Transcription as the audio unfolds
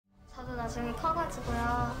나중에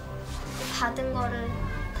커가지고요. 받은 거를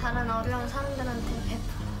다른 어려운 사람들한테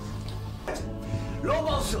베풀어요.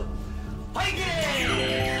 로버스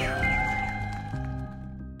화이팅!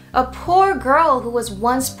 A poor girl who was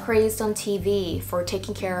once praised on TV for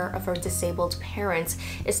taking care of her disabled parents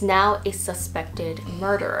is now a suspected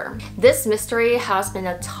murderer. This mystery has been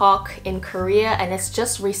a talk in Korea and it's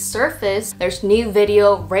just resurfaced. There's new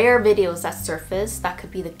video, rare videos that surface that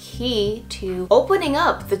could be the key to opening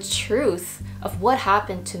up the truth of what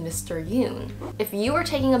happened to Mr. Yoon. If you were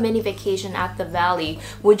taking a mini vacation at the valley,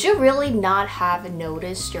 would you really not have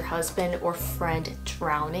noticed your husband or friend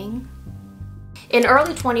drowning? In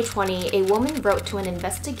early 2020, a woman wrote to an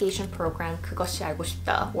investigation program, 그것이 알고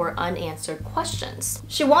싶다, or unanswered questions.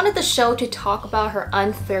 She wanted the show to talk about her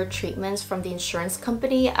unfair treatments from the insurance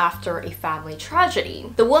company after a family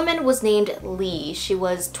tragedy. The woman was named Lee. She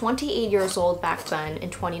was 28 years old back then in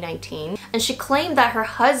 2019, and she claimed that her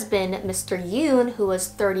husband, Mr. Yoon, who was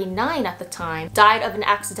 39 at the time, died of an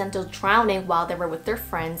accidental drowning while they were with their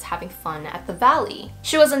friends having fun at the valley.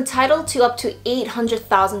 She was entitled to up to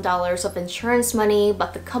 $800,000 of insurance money,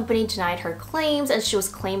 but the company denied her claims, and she was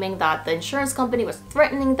claiming that the insurance company was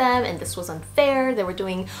threatening them and this was unfair. They were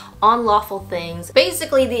doing unlawful things.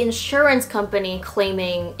 Basically, the insurance company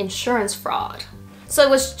claiming insurance fraud. So it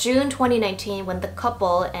was June 2019 when the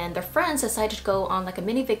couple and their friends decided to go on like a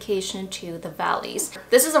mini vacation to the valleys.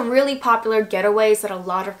 This is a really popular getaways that a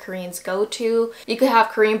lot of Koreans go to. You could have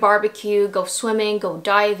Korean barbecue, go swimming, go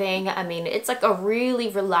diving. I mean, it's like a really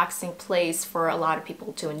relaxing place for a lot of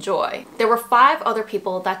people to enjoy. There were 5 other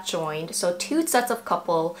people that joined, so 2 sets of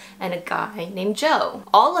couple and a guy named Joe.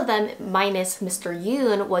 All of them minus Mr.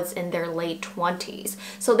 Yoon was in their late 20s.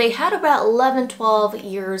 So they had about 11-12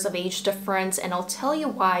 years of age difference, and I'll tell you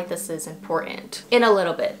why this is important in a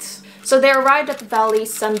little bit. So they arrived at the valley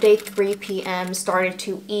Sunday 3 p.m., started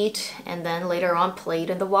to eat, and then later on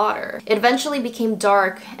played in the water. It eventually became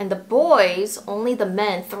dark, and the boys, only the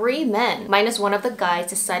men, 3 men, minus one of the guys,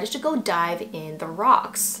 decided to go dive in the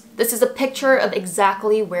rocks. This is a picture of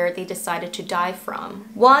exactly where they decided to dive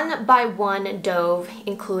from. One by one dove,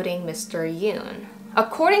 including Mr. Yoon.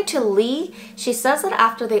 According to Lee, she says that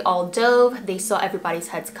after they all dove, they saw everybody's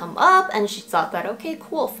heads come up and she thought that okay,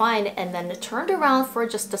 cool, fine, and then turned around for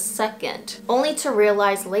just a second, only to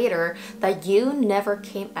realize later that Yoon never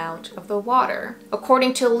came out of the water.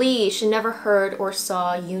 According to Lee, she never heard or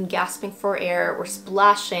saw Yoon gasping for air or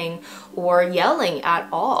splashing or yelling at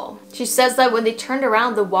all. She says that when they turned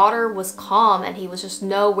around, the water was calm and he was just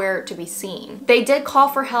nowhere to be seen. They did call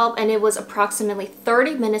for help, and it was approximately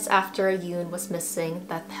 30 minutes after Yoon was missing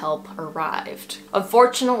that help arrived.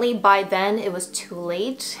 Unfortunately, by then it was too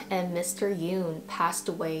late and Mr. Yoon passed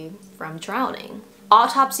away from drowning.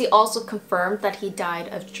 Autopsy also confirmed that he died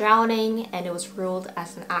of drowning and it was ruled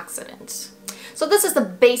as an accident. So this is the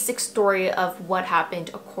basic story of what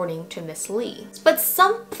happened according to Miss Lee. But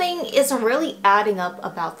something isn't really adding up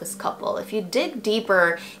about this couple. If you dig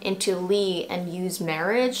deeper into Lee and Yoon's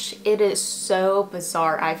marriage, it is so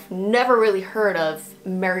bizarre. I've never really heard of a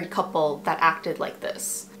married couple that acted like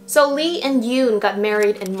this. So Lee and Yoon got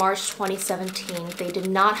married in March 2017. They did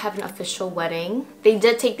not have an official wedding. They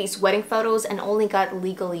did take these wedding photos and only got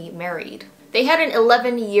legally married. They had an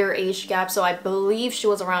 11-year age gap, so I believe she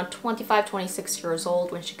was around 25, 26 years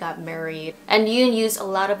old when she got married. And Yoon used a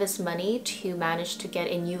lot of his money to manage to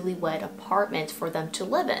get a newlywed apartment for them to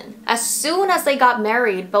live in. As soon as they got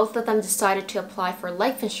married, both of them decided to apply for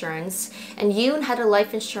life insurance, and Yoon had a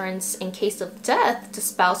life insurance in case of death. The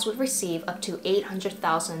spouse would receive up to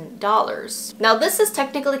 $800,000. Now this is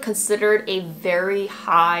technically considered a very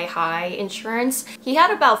high insurance. He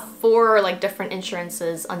had about 4 different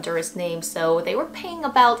insurances under his name, so they were paying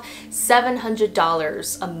about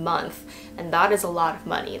 $700 a month, and that is a lot of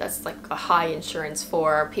money. That's like a high insurance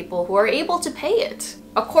for people who are able to pay it.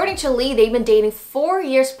 According to Lee, they've been dating 4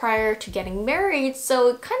 years prior to getting married, so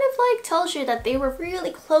it kind of tells you that they were really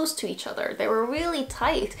close to each other. They were really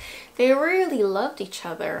tight. They really loved each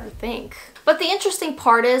other, I think. But the interesting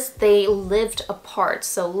part is they lived apart.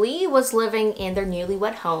 So Lee was living in their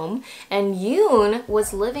newlywed home, and Yoon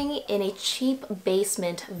was living in a cheap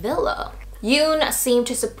basement villa. Yoon seemed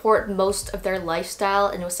to support most of their lifestyle,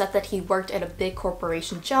 and it was said that he worked at a big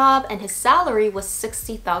corporation job and his salary was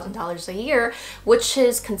 $60,000 a year, which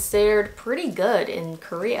is considered pretty good in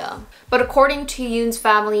Korea. But according to Yoon's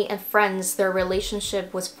family and friends, their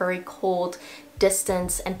relationship was very cold,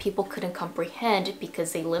 distance and people couldn't comprehend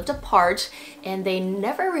because they lived apart and they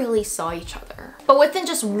never really saw each other. But within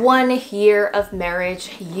just 1 year of marriage,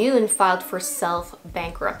 Yoon filed for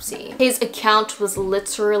self-bankruptcy. His account was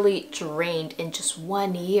literally drained in just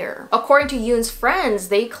 1 year. According to Yoon's friends,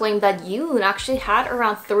 they claimed that Yoon actually had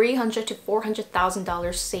around $300,000 to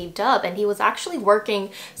 $400,000 saved up, and he was actually working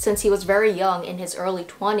since he was very young in his early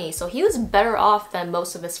 20s, so he was better off than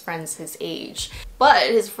most of his friends his age. But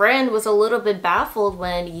his friend was a little bit baffled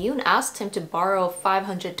when Yoon asked him to borrow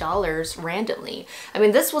 $500 randomly. I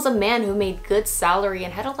mean, this was a man who made good salary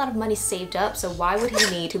and had a lot of money saved up, so why would he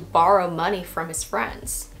need to borrow money from his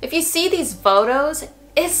friends? If you see these photos,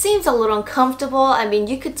 it seems a little uncomfortable. I mean,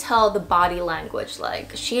 you could tell the body language,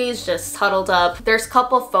 like she's just huddled up. There's a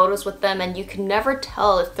couple of photos with them and you can never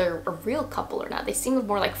tell if they're a real couple or not. They seem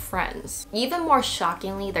more like friends. Even more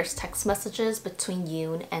shockingly, there's text messages between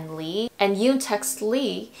Yoon and Lee. And Yoon texts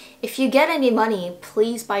Lee, "If you get any money,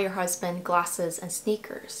 please buy your husband glasses and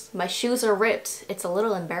sneakers. My shoes are ripped. It's a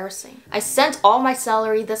little embarrassing. I sent all my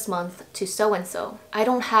salary this month to so-and-so. I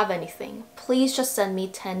don't have anything. Please just send me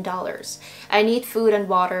 $10. I need food and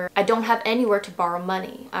water. I don't have anywhere to borrow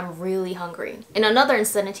money. I'm really hungry." In another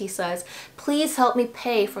incident, he says, "Please help me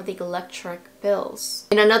pay for the electric bills."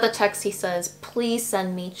 In another text, he says, "Please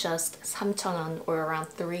send me just 3,000원 or around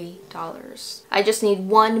 $3. I just need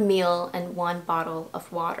 1 meal and 1 bottle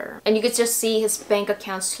of water." And you could just see his bank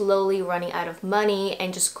account slowly running out of money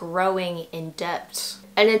and just growing in debt.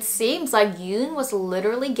 And it seems like Yoon was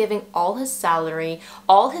literally giving all his salary,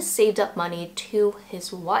 all his saved up money to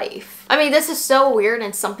his wife. I mean, this is so weird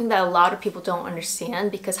and something that a lot of people don't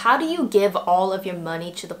understand, because how do you give all of your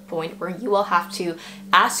money to the point where you will have to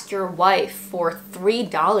ask your wife for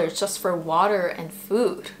 $3 just for water and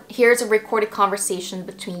food? Here's a recorded conversation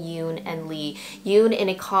between Yoon and Lee. Yoon, in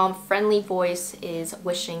a calm, friendly voice, is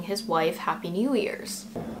wishing his wife Happy New Year's.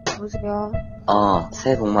 여보세요?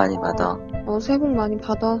 새해 복 많이 받아. 새해 복 많이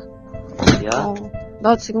받아. 어디야?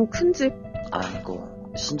 나 지금 큰 집.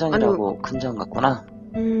 아이고, 신정이라고 큰 점 같구나.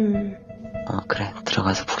 그래,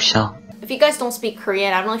 들어가서 푹 쉬어. If you guys don't speak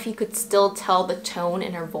Korean, I don't know if you could still tell the tone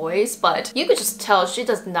in her voice, but you could just tell she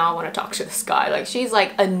does not want to talk to this guy. Like, she's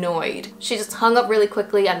like annoyed. She just hung up really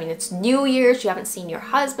quickly. I mean, it's New Year's, you haven't seen your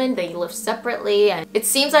husband, they live separately, and it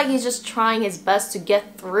seems like he's just trying his best to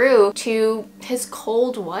get through to his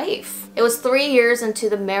cold wife. It was 3 years into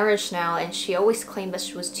the marriage now, and she always claimed that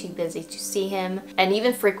she was too busy to see him, and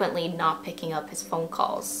even frequently not picking up his phone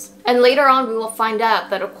calls. And later on, we will find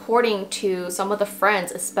out that according to some of the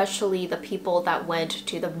friends, especially the people that went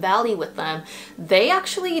to the valley with them, they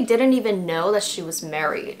actually didn't even know that she was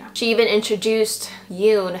married. She even introduced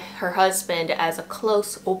Yoon, her husband, as a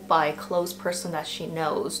close oppa, a close person that she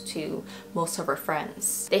knows, to most of her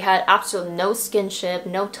friends. They had absolutely no skinship,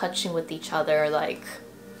 no touching with each other, like...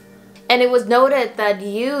 And it was noted that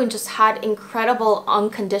Yoon just had incredible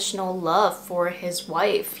unconditional love for his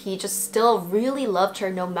wife. He just still really loved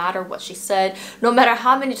her no matter what she said, no matter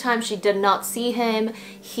how many times she did not see him.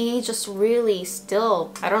 He just really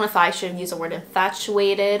still, I don't know if I should use the word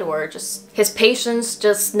infatuated, or just his patience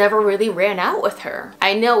just never really ran out with her.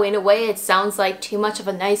 I know in a way it sounds like too much of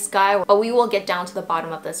a nice guy, but we will get down to the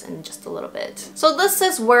bottom of this in just a little bit. So this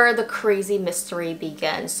is where the crazy mystery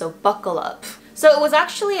begins, so buckle up. So it was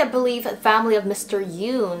actually, I believe, a family of Mr.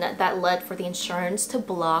 Yoon that led for the insurance to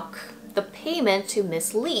block the payment to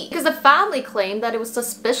Miss Lee, because the family claimed that it was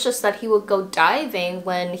suspicious that he would go diving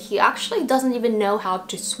when he actually doesn't even know how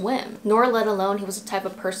to swim, nor let alone he was the type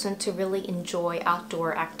of person to really enjoy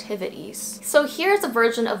outdoor activities. So here's a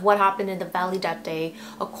version of what happened in the valley that day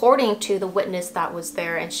according to the witness that was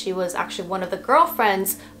there, and she was actually one of the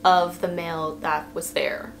girlfriends of the male that was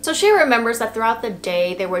there. So she remembers that throughout the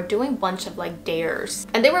day they were doing a bunch of like dares,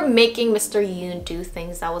 and they were making Mr. Yoon do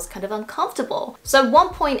things that was kind of uncomfortable. So at one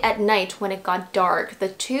point at night, when it got dark, the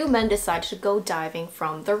two men decided to go diving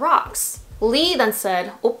from the rocks. Lee then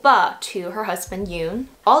said, "Oppa," to her husband Yoon.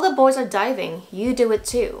 "All the boys are diving, you do it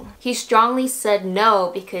too." He strongly said no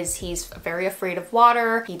because he's very afraid of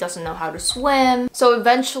water, he doesn't know how to swim. So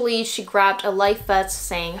eventually she grabbed a life vest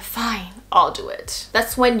saying, "Fine, I'll do it."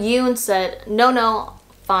 That's when Yoon said, no,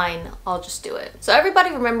 fine, I'll just do it. So everybody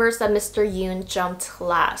remembers that Mr. Yoon jumped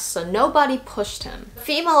last, so nobody pushed him. The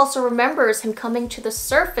female also remembers him coming to the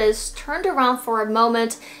surface, turned around for a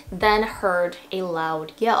moment, then heard a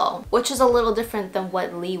loud yell, which is a little different than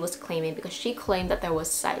what Lee was claiming, because she claimed that there was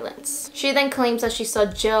silence. She then claims that she saw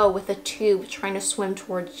Joe with a tube trying to swim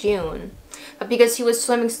towards Yoon. But because he was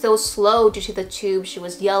swimming so slow due to the tube, she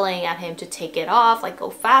was yelling at him to take it off, like go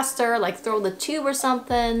faster, like throw the tube or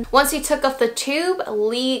something. Once he took off the tube,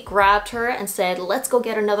 Lee grabbed her and said, let's go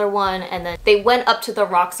get another one. And then they went up to the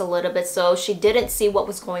rocks a little bit, so she didn't see what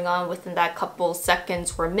was going on within that couple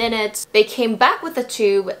seconds or minutes. They came back with the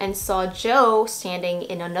tube and saw Joe standing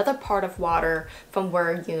in another part of water from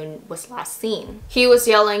where Yoon was last seen. He was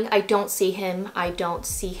yelling, I don't see him, I don't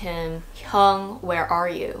see him. Hyun, where are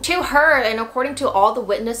you? To her, and according to all the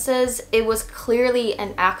witnesses, it was clearly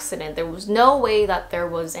an accident. There was no way that there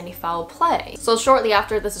was any foul play. So shortly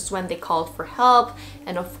after, this is when they called for help,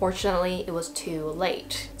 and unfortunately it was too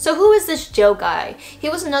late. So who is this Joe guy? He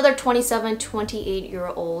was another 27,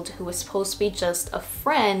 28-year-old who was supposed to be just a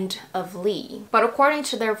friend of Lee. But according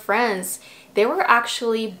to their friends, they were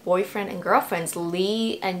actually boyfriend and girlfriends,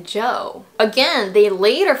 Lee and Joe. Again, they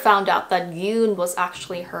later found out that Yoon was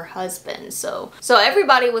actually her husband. So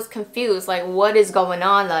everybody was confused, like what is going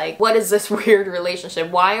on? Like what is this weird relationship?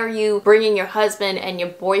 Why are you bringing your husband and your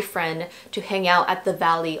boyfriend to hang out at the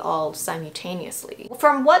valley all simultaneously?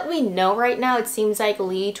 From what we know right now, it seems like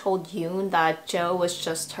Lee told Yoon that Joe was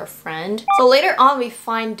just her friend. So later on we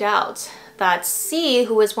find out that C,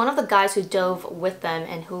 who was one of the guys who dove with them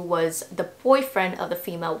and who was the boyfriend of the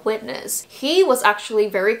female witness, he was actually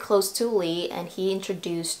very close to Lee, and he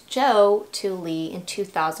introduced Joe to Lee in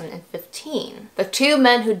 2015. The two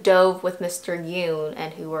men who dove with Mr. Yoon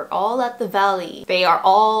and who were all at the valley, they are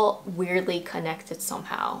all weirdly connected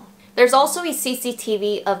somehow. There's also a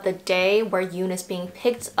CCTV of the day where Yoon is being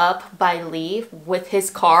picked up by Lee with his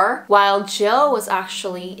car while Joe was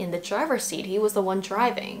actually in the driver's seat. He was the one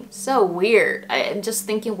driving. So weird. I'm just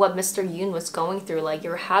thinking what Mr. Yoon was going through. Like,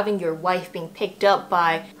 you're having your wife being picked up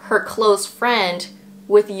by her close friend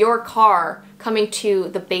with your car coming to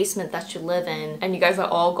the basement that you live in, and you guys are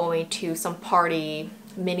all going to some party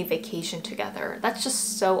mini vacation together. That's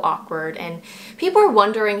just so awkward, and people are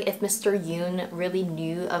wondering if Mr. Yoon really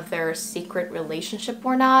knew of their secret relationship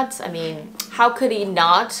or not. I mean, how could he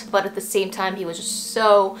not? But at the same time, he was just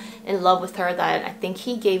so in love with her that I think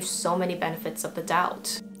he gave so many benefits of the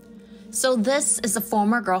doubt. So this is the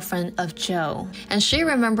former girlfriend of Joe, and she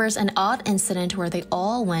remembers an odd incident where they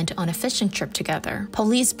all went on a fishing trip together.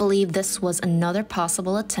 Police believe this was another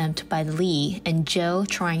possible attempt by Lee and Joe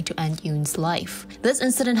trying to end Yoon's life. This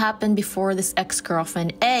incident happened before this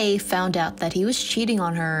ex-girlfriend A found out that he was cheating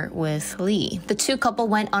on her with Lee. The two couple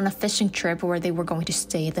went on a fishing trip where they were going to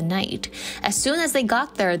stay the night. As soon as they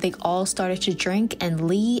got there, they all started to drink, and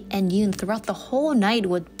Lee and Yoon throughout the whole night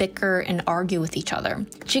would bicker and argue with each other.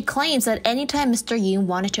 She claims that anytime Mr. Yoon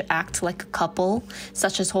wanted to act like a couple,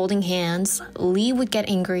 such as holding hands, Lee would get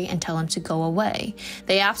angry and tell him to go away.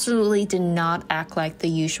 They absolutely did not act like the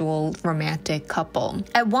usual romantic couple.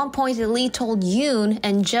 At one point, Lee told Yoon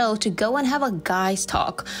and Joe to go and have a guys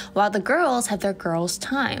talk while the girls had their girls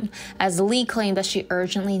time, as Lee claimed that she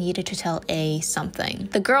urgently needed to tell A something.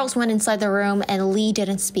 The girls went inside the room and Lee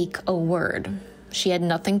didn't speak a word. She had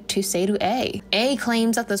nothing to say to A. A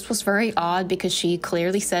claims that this was very odd because she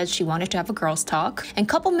clearly said she wanted to have a girls' talk. And a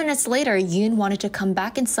couple minutes later, Yoon wanted to come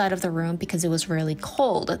back inside of the room because it was really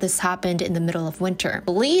cold. This happened in the middle of winter.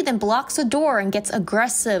 Lee then blocks the door and gets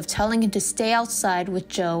aggressive, telling him to stay outside with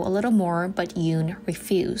Joe a little more, but Yoon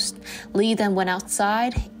refused. Lee then went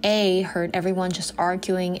outside. A heard everyone just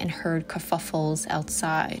arguing and heard kerfuffles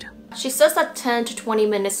outside. She says that 10 to 20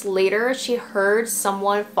 minutes later, she heard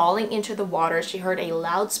someone falling into the water. She heard a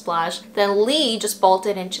loud splash. Then Lee just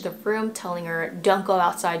bolted into the room telling her, don't go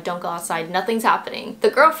outside, don't go outside, nothing's happening. The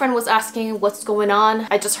girlfriend was asking, what's going on?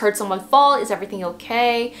 I just heard someone fall, is everything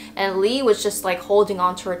okay? And Lee was just like holding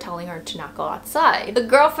on to her, telling her to not go outside. The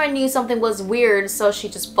girlfriend knew something was weird, so she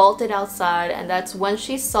just bolted outside, and that's when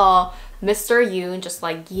she saw Mr. Yoon just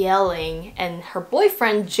like yelling, and her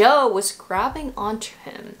boyfriend Joe was grabbing onto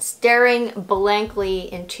him, staring blankly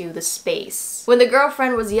into the space. When the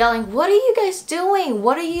girlfriend was yelling, what are you guys doing?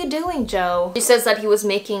 What are you doing, Joe? She says that he was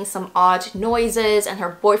making some odd noises and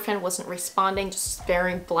her boyfriend wasn't responding, just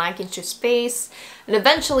staring blank into space. And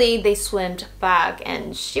eventually they swam back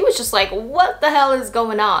and she was just like, what the hell is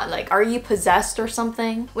going on? Like, are you possessed or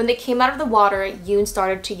something? When they came out of the water, Yoon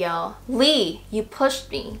started to yell, Lee, you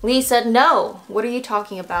pushed me. Lee said, no, what are you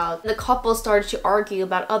talking about? The couple started to argue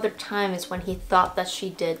about other times when he thought that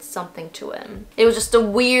she did something to him. It was just a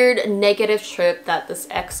weird negative trip that this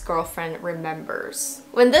ex-girlfriend remembers.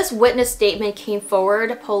 When this witness statement came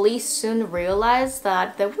forward, police soon realized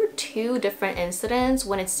that there were two different incidents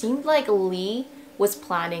when it seemed like Lee was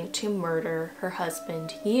planning to murder her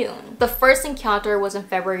husband, Yoon. The first encounter was in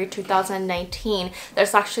February 2019.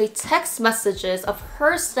 There's actually text messages of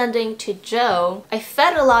her sending to Joe, "I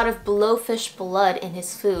fed a lot of blowfish blood in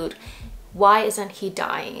his food. Why isn't he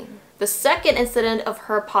dying?" The second incident of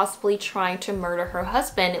her possibly trying to murder her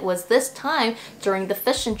husband was this time during the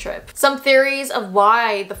fishing trip. Some theories of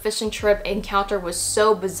why the fishing trip encounter was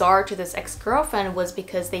so bizarre to this ex-girlfriend was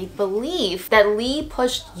because they believe that Lee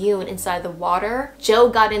pushed Yoon inside the water. Joe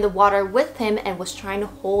got in the water with him and was trying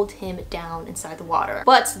to hold him down inside the water.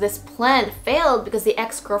 But this plan failed because the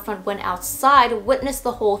ex-girlfriend went outside, witnessed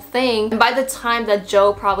the whole thing, and by the time that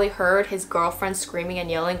Joe probably heard his girlfriend screaming and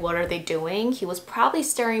yelling, "What are they doing?" he was probably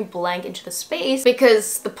staring blank into the space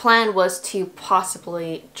because the plan was to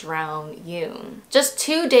possibly drown Yoon. Just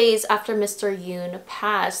 2 days after Mr. Yoon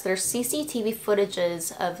passed, there's CCTV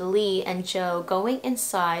footages of Lee and Joe going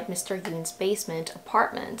inside Mr. Yoon's basement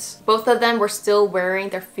apartment. Both of them were still wearing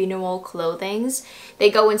their funeral clothing. They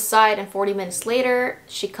go inside and 40 minutes later,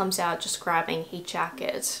 she comes out just grabbing a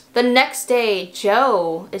jacket. The next day,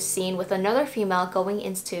 Joe is seen with another female going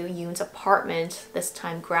into Yoon's apartment, this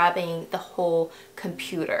time grabbing the whole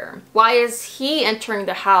computer. Why is he entering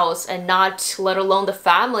the house and not, let alone the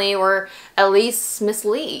family, or at least Miss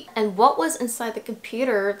Lee? And what was inside the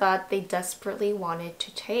computer that they desperately wanted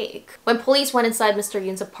to take? When police went inside Mr.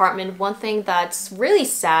 Yoon's apartment, one thing that's really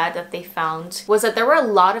sad that they found was that there were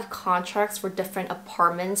a lot of contracts for different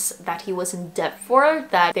apartments that he was in debt for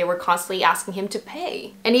that they were constantly asking him to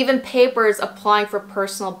pay. And even papers applying for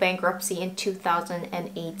personal bankruptcy in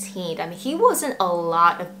 2018. I mean, he was in a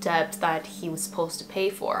lot of debt that he was supposed to pay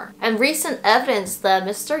for. And recent evidence that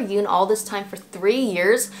Mr. Yoon all this time for 3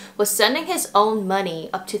 years was sending his own money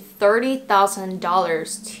up to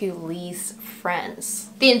 $30,000 to Lee's friends.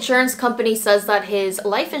 The insurance company says that his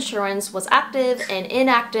life insurance was active and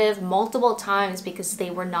inactive multiple times because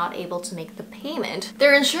they were not able to make the payment.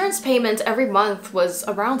 Their insurance payment every month was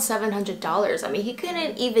around $700. I mean, he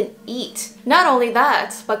couldn't even eat. Not only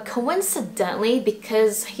that, but coincidentally,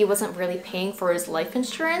 because he wasn't really paying for his life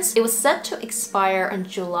insurance, it was set to expire on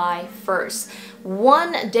July 1st.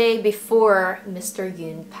 1 day before Mr.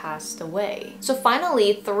 Yoon passed away. So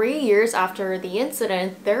finally, 3 years after the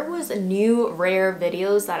incident, there was a new rare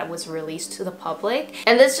videos that was released to the public.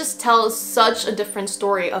 And this just tells such a different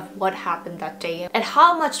story of what happened that day and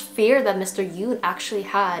how much fear that Mr. Yoon actually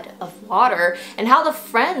had of water and how the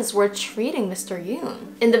friends were treating Mr.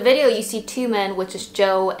 Yoon. In the video, you see 2 men, which is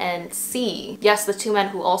Joe and C. Yes, the 2 men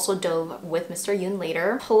who also dove with Mr. Yoon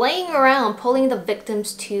later, playing around, pulling the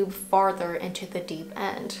victim's tube farther into the deep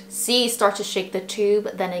end. C starts to shake the tube,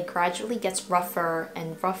 then it gradually gets rougher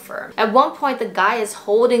and rougher. At one point, the guy is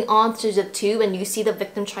holding on to the tube and you see the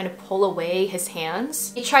victim trying to pull away his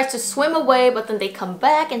hands. He tries to swim away, but then they come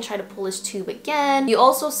back and try to pull his tube again. You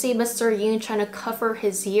also see Mr. Yoon trying to cover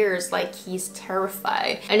his ears like he's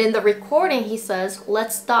terrified. And in the recording, he says,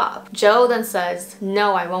 "Let's stop." Joe then says,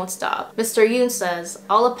 "No, I won't stop." Mr. Yoon says,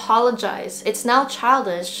 "I'll apologize. It's now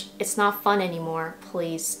childish. It's not fun anymore.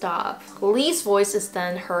 Please stop." Lee's voice is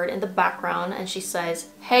then heard in the background and she says,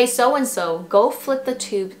 "Hey, so-and-so, go flip the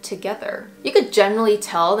tube together." You could generally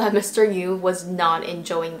tell that Mr. Yoon was not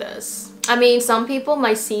enjoying this. I mean, some people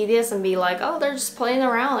might see this and be like, oh, they're just playing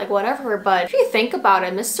around, like whatever. But if you think about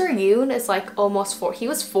it, Mr. Yoon is like almost 40. He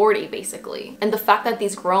was 40 basically. And the fact that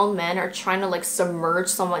these grown men are trying to like submerge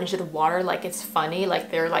someone into the water like it's funny,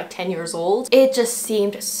 like they're like 10 years old, it just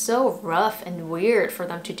seemed so rough and weird for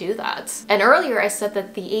them to do that. And earlier I said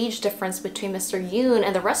that the age difference between Mr. Yoon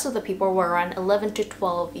and the rest of the people were around 11 to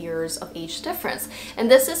 12 years of age difference.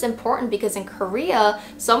 And this is important because in Korea,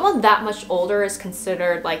 someone that much older is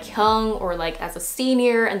considered like young or like as a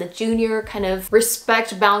senior, and the junior kind of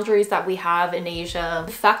respect boundaries that we have in Asia.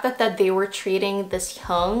 The fact that they were treating this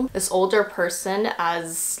young, this older person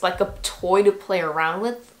as like a toy to play around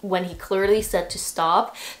with when he clearly said to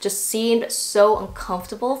stop just seemed so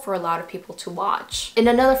uncomfortable for a lot of people to watch. In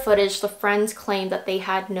another footage, the friends claimed that they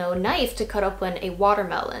had no knife to cut open a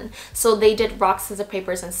watermelon. So they did rock, scissors,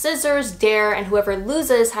 paper, and scissors, dare, and whoever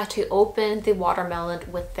loses had to open the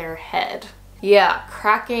watermelon with their head. Yeah,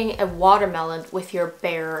 cracking a watermelon with your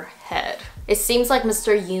bare head. It seems like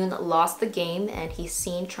Mr. Yoon lost the game and he's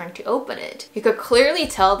seen trying to open it. You could clearly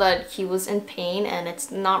tell that he was in pain and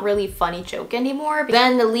it's not really a funny joke anymore.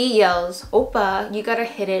 Then Lee yells, "Oppa, you gotta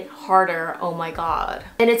hit it harder, oh my god."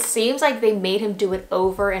 And it seems like they made him do it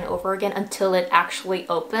over and over again until it actually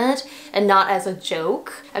opened and not as a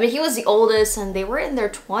joke. I mean, he was the oldest and they were in their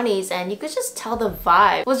 20s and you could just tell the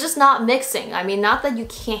vibe was just not mixing. I mean, not that you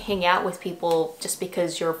can't hang out with people just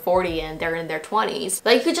because you're 40 and they're in their 20s.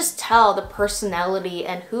 Like, you could just tell the personality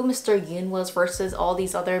and who Mr. Yoon was versus all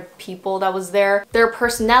these other people that was there, their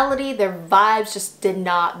personality, their vibes just did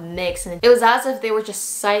not mix, and it was as if they were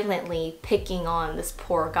just silently picking on this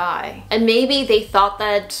poor guy. And maybe they thought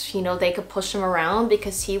that, you know, they could push him around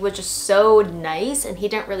because he was just so nice and he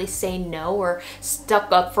didn't really say no or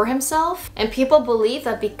stuck up for himself. And people believe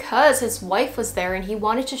that because his wife was there and he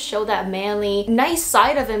wanted to show that manly, nice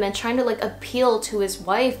side of him and trying to like appeal to his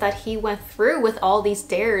wife, that he went through with all these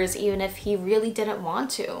dares even if he really didn't want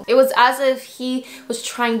to. It was as if he was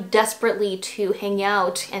trying desperately to hang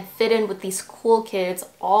out and fit in with these cool kids,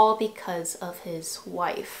 all because of his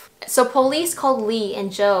wife. So police called Lee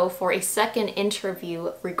and Joe for a second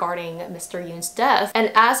interview regarding Mr. Yoon's death,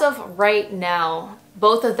 and as of right now,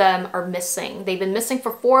 both of them are missing. They've been missing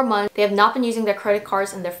for 4 months. They have not been using their credit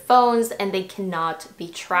cards and their phones, and they cannot be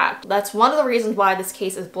tracked. That's one of the reasons why this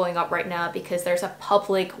case is blowing up right now, because there's a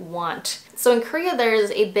public want. So in Korea, there's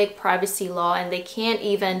a big privacy law and they can't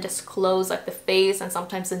even disclose like the face and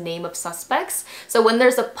sometimes the name of suspects. So when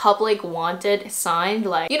there's a public wanted sign,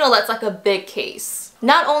 like, you know, that's like a big case.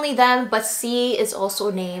 Not only them, but C is also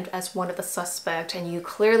named as one of the suspects, and you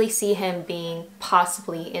clearly see him being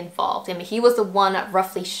possibly involved. I mean, he was the one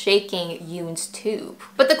roughly shaking Yoon's tube.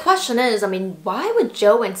 But the question is, I mean, why would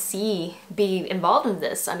Joe and C be involved in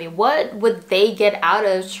this? I mean, what would they get out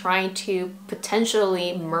of trying to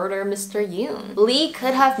potentially murder Mr. Yoon? Lee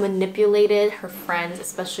could have manipulated her friends,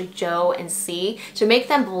 especially Joe and C, to make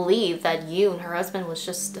them believe that Yoon, her husband, was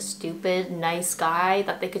just a stupid, nice guy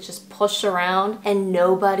that they could just push around and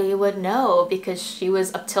nobody would know, because she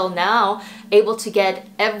was up till now able to get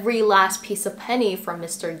every last piece of penny from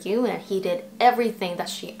Mr. Yoon, and he did everything that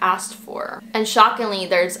she asked for. And shockingly,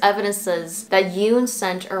 there's evidences that Yoon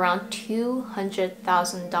sent around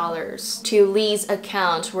 $200,000 to Lee's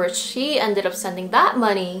account, where she ended up sending that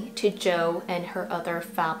money to Joe and her other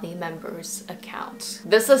family members' account.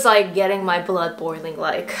 This is like getting my blood boiling.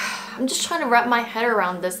 Like, I'm just trying to wrap my head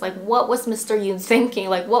around this. Like, what was Mr. Yoon thinking?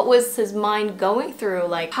 Like, what was his mind going through?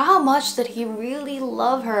 Like, how much did he really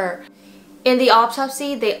love her? In the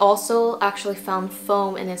autopsy, they also actually found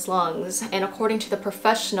foam in his lungs, and according to the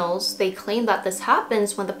professionals, they claim that this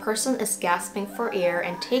happens when the person is gasping for air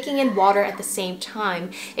and taking in water at the same time,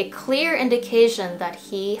 a clear indication that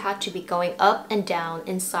he had to be going up and down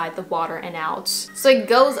inside the water and out. So it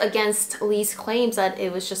goes against Lee's claims that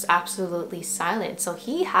it was just absolutely silent, so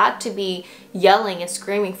he had to be yelling and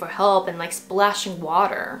screaming for help and like splashing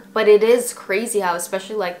water. But it is crazy how,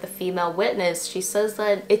 especially like the female witness, she says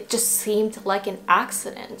that it just seemed like an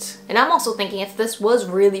accident. And I'm also thinking, if this was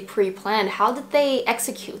really pre-planned, how did they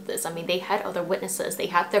execute this? I mean, they had other witnesses, they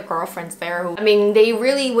had their girlfriends there who, I mean, they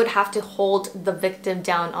really would have to hold the victim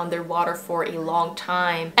down underwater for a long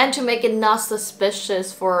time, and to make it not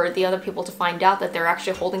suspicious for the other people to find out that they're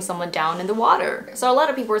actually holding someone down in the water. So a lot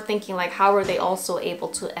of people are thinking, like, how are they also able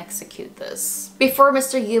to execute this? Before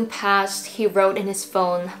Mr. Yoon passed, he wrote in his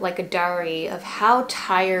phone like a diary of how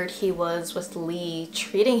tired he was with Lee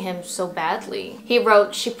treating him so badly. He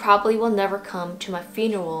wrote, "She probably will never come to my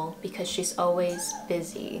funeral because she's always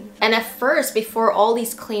busy." And at first, before all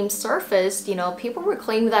these claims surfaced, you know, people were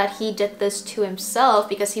claiming that he did this to himself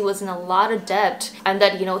because he was in a lot of debt, and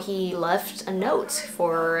that, you know, he left a note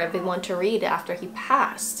for everyone to read after he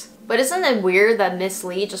passed. But isn't it weird that Miss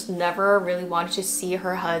Lee just never really wanted to see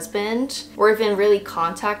her husband or even really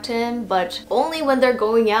contact him, but only when they're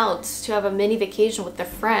going out to have a mini vacation with their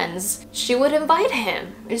friends, she would invite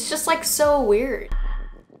him? It's just like so weird.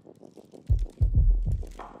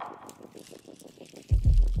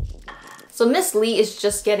 So Miss Lee is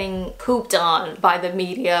just getting pooped on by the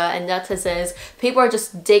media and netizens. People are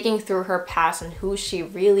just digging through her past and who she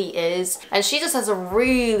really is. And she just has a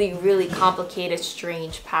really, really complicated,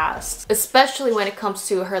 strange past, especially when it comes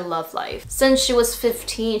to her love life. Since she was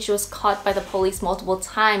 15, she was caught by the police multiple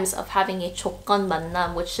times of having a 조건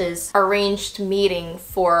만남, which is arranged meeting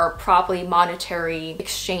for probably monetary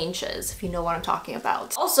exchanges, if you know what I'm talking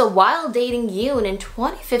about. Also, while dating Yoon in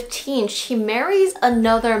 2015, she marries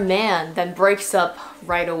another man, then breaks up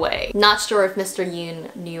right away. Not sure if Mr.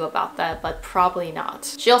 Yoon knew about that, but probably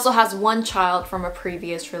not. She also has one child from a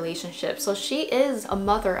previous relationship, so she is a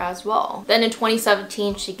mother as well. Then in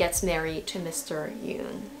 2017, she gets married to Mr.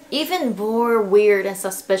 Yoon. Even more weird and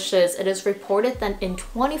suspicious, it is reported that in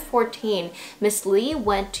 2014, Miss Lee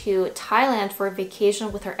went to Thailand for a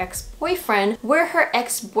vacation with her ex-boyfriend, where her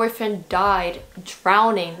ex-boyfriend died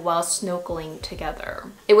drowning while snorkeling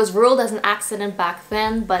together. It was ruled as an accident back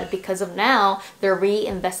then, but because of now, they're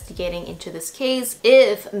re-investigating into this case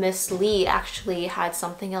if Miss Lee actually had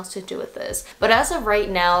something else to do with this. But as of right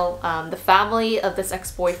now, the family of this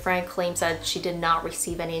ex-boyfriend claims that she did not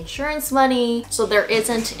receive any insurance money, so there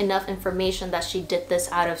isn't enough information that she did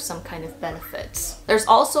this out of some kind of benefits. There's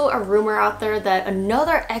also a rumor out there that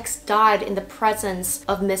another ex died in the presence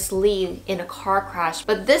of Miss Lee in a car crash,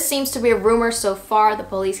 but this seems to be a rumor so far. The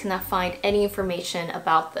police cannot find any information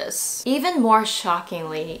about this. Even more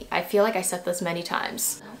shockingly, I feel like I said this many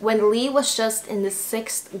times, when Lee was just in the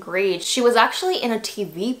 6th grade, she was actually in a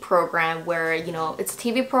TV program where, you know, it's a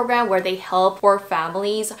TV program where they help poor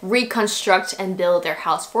families reconstruct and build their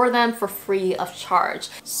house for them for free of charge.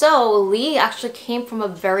 So Lee actually came from a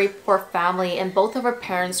very poor family and both of her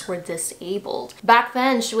parents were disabled. Back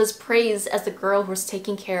then, she was praised as the girl who was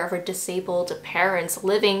taking care of her disabled parents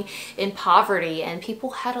living in poverty, and people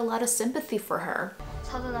had a lot of sympathy for her.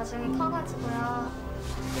 저도 나중에 커가지고요.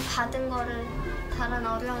 받은 거를 다른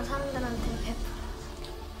어려운 사람들한테 베풀어요.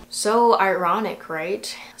 So ironic,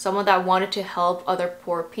 right? Someone that wanted to help other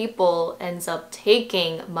poor people ends up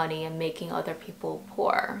taking money and making other people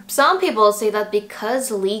poor. Some people say that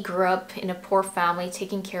because Lee grew up in a poor family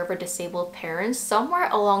taking care of her disabled parents, somewhere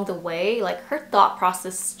along the way, like her thought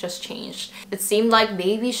process just changed. It seemed like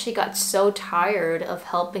maybe she got so tired of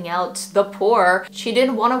helping out the poor, she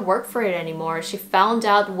didn't want to work for it anymore. She found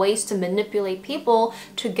out ways to manipulate people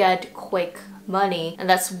to get quick money, and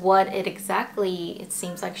that's what it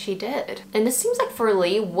seems like she did. And it seems like for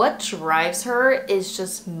Lee, what drives her is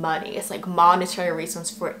just money. It's like monetary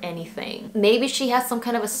reasons for anything. Maybe she has some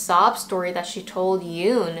kind of a sob story that she told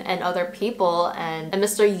Yoon and other people, and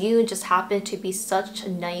Mr. Yoon just happened to be such a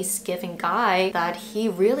nice giving guy that he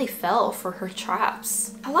really fell for her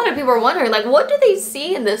traps. A lot of people are wondering, like, what do they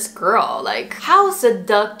see in this girl? Like, how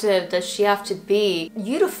seductive does she have to be?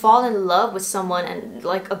 You to fall in love with someone and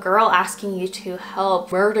like a girl asking you to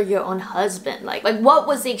help murder your own husband. Like what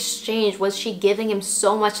was the exchange? Was she giving him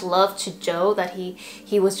so much love to Joe that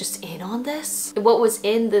he was just in on this? What was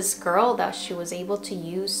in this girl that she was able to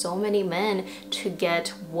use so many men to get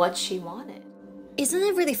what she wanted? Isn't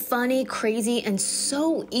it really funny, crazy, and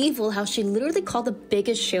so evil how she literally called the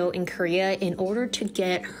biggest show in Korea in order to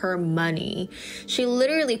get her money? She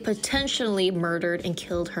literally potentially murdered and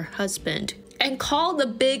killed her husband and called the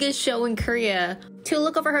biggest show in Korea to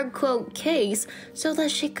look over her quote case so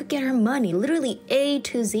that she could get her money. Literally A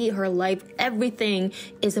to Z, her life, everything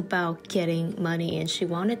is about getting money, and she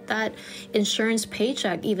wanted that insurance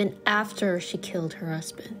paycheck even after she killed her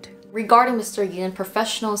husband. Regarding Mr. Yoon,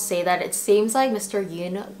 professionals say that it seems like Mr.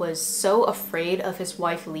 Yoon was so afraid of his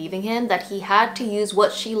wife leaving him that he had to use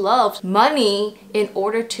what she loved, money, in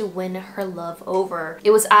order to win her love over.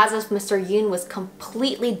 It was as if Mr. Yoon was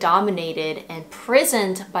completely dominated and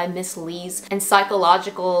imprisoned by Miss Lee's and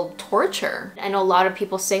psychological torture. I know a lot of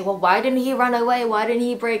people say, well, why didn't he run away? Why didn't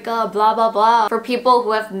he break up? Blah, blah, blah. For people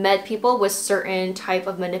who have met people with certain type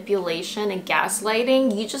of manipulation and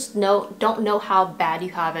gaslighting, you just don't know how bad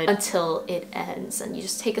you have it until it ends, and you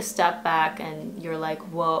just take a step back and you're like,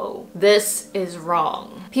 whoa, this is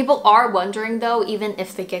wrong. People are wondering though, even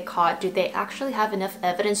if they get caught, do they actually have enough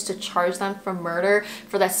evidence to charge them for murder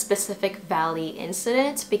for that specific Valley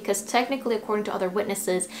incident? Because technically, according to other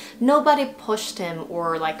witnesses, nobody pushed him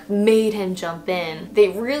or like made him jump in. They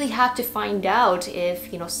really have to find out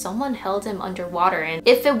if, you know, someone held him underwater, and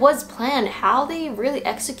if it was planned, how they really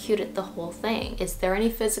executed the whole thing. Is there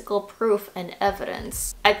any physical proof and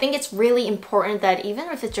evidence? I think it's really important that even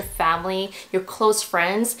if it's your family, your close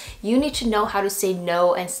friends, you need to know how to say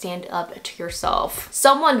no and stand up to yourself.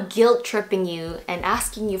 Someone guilt tripping you and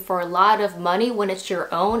asking you for a lot of money when it's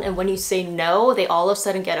your own, and when you say no, they all of a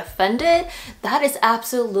sudden get offended. That is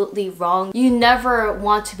absolutely wrong. You never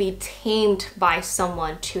want to be tamed by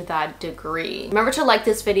someone to that degree. Remember to like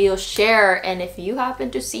this video, share, and if you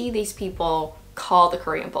happen to see these people, call the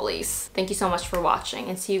Korean police. Thank you so much for watching,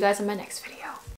 and see you guys in my next video.